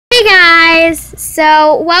Hey guys,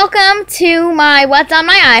 so welcome to my What's on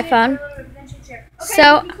My iPhone.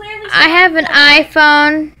 So I have an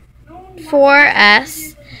iPhone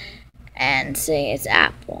 4S, and see, it's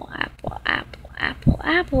Apple.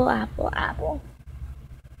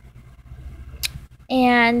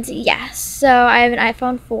 And yes, so I have an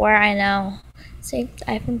iPhone 4, I know. See, it's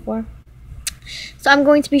iPhone 4. So I'm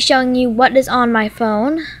going to be showing you what is on my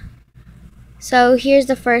phone. So here's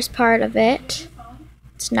the first part of it.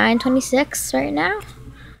 It's 9:26 right now.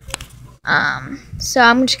 So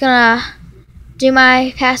I'm just gonna do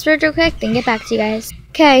my password real quick, then get back to you guys.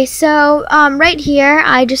 Okay, so right here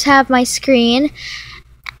I just have my screen.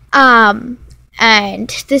 And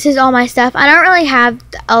this is all my stuff. I don't really have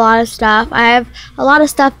a lot of stuff. I have a lot of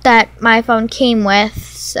stuff that my phone came with.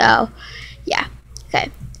 So yeah.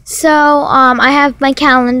 Okay. So I have my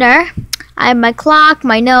calendar. I have my clock,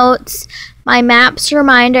 my notes, my maps,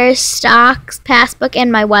 reminders, stocks, passbook,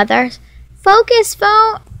 and my weather. Focus,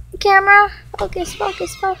 phone, camera, focus.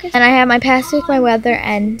 And I have my passbook, my weather,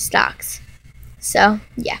 and stocks. So,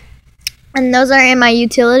 yeah. And those are in my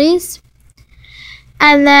utilities.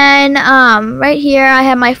 And then, right here, I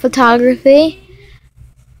have my photography.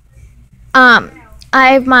 I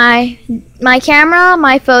have my camera,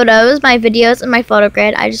 my photos, my videos, and my photo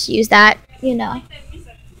grid. I just use that, you know.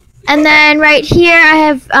 And then right here I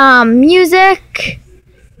have music,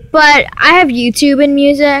 but I have YouTube and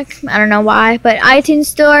music. I don't know why, but iTunes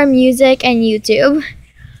Store, music, and YouTube.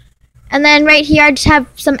 And then right here I just have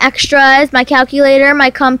some extras, my calculator,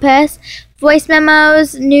 my compass, voice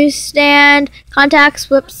memos, newsstand, contacts,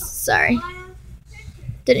 whoops, sorry.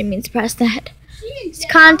 Didn't mean to press that.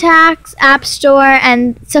 Contacts, App Store,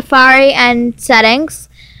 and Safari, and settings.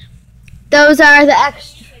 Those are the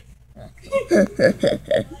extras.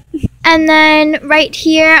 And then right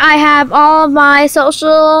here I have all of my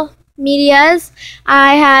social medias.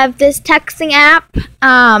 I have this texting app.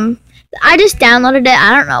 I just downloaded it.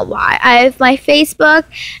 I don't know why. I have my Facebook,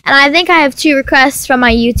 and I think I have 2 requests from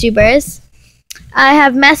my YouTubers. I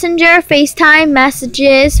have Messenger, FaceTime,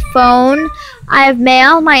 Messages, Phone. I have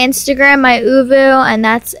Mail, my Instagram, my Uvu, and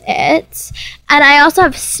that's it. And I also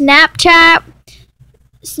have Snapchat,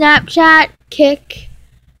 Kick,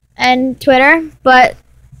 and Twitter, but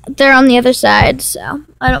they're on the other side, so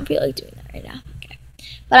I don't feel like doing that right now. Okay.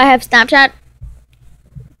 But I have Snapchat,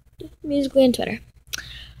 Musical.ly, and Twitter.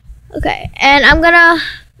 Okay, and I'm gonna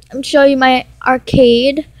show you my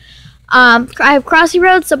arcade. I have Crossy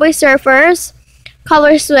Road, Subway Surfers,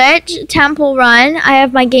 Color Switch, Temple Run. I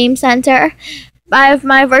have my Game Center. I have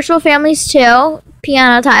my Virtual Families 2,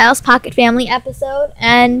 Piano Tiles, Pocket Family Episode,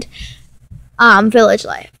 and Village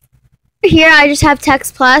Life. Here I just have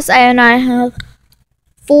Text Plus, and I have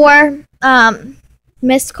 4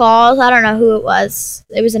 missed calls. I don't know who it was.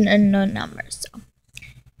 It was an unknown number, so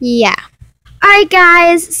yeah. Alright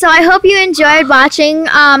guys, so I hope you enjoyed watching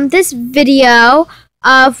this video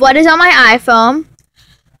of what is on my iPhone.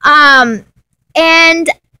 And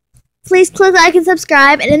please click like and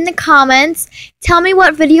subscribe, and in the comments tell me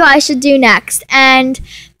what video I should do next. And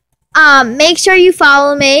make sure you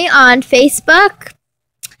follow me on Facebook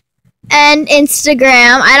and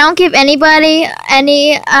Instagram. I don't give anybody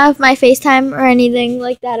any of my FaceTime or anything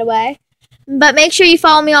like that away. But make sure you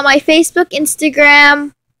follow me on my Facebook,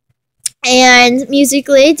 Instagram, and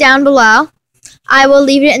Musical.ly down below. I will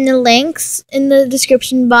leave it in the links in the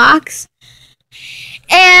description box.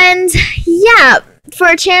 And yeah, for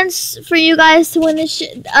a chance for you guys to win a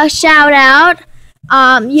shout out,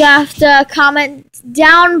 you have to comment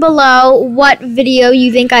down below what video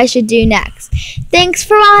you think I should do next. Thanks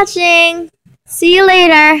for watching. See you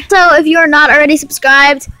later. So if you're not already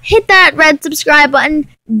subscribed, hit that red subscribe button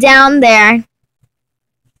down there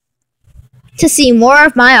to see more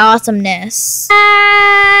of my awesomeness.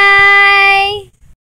 Bye.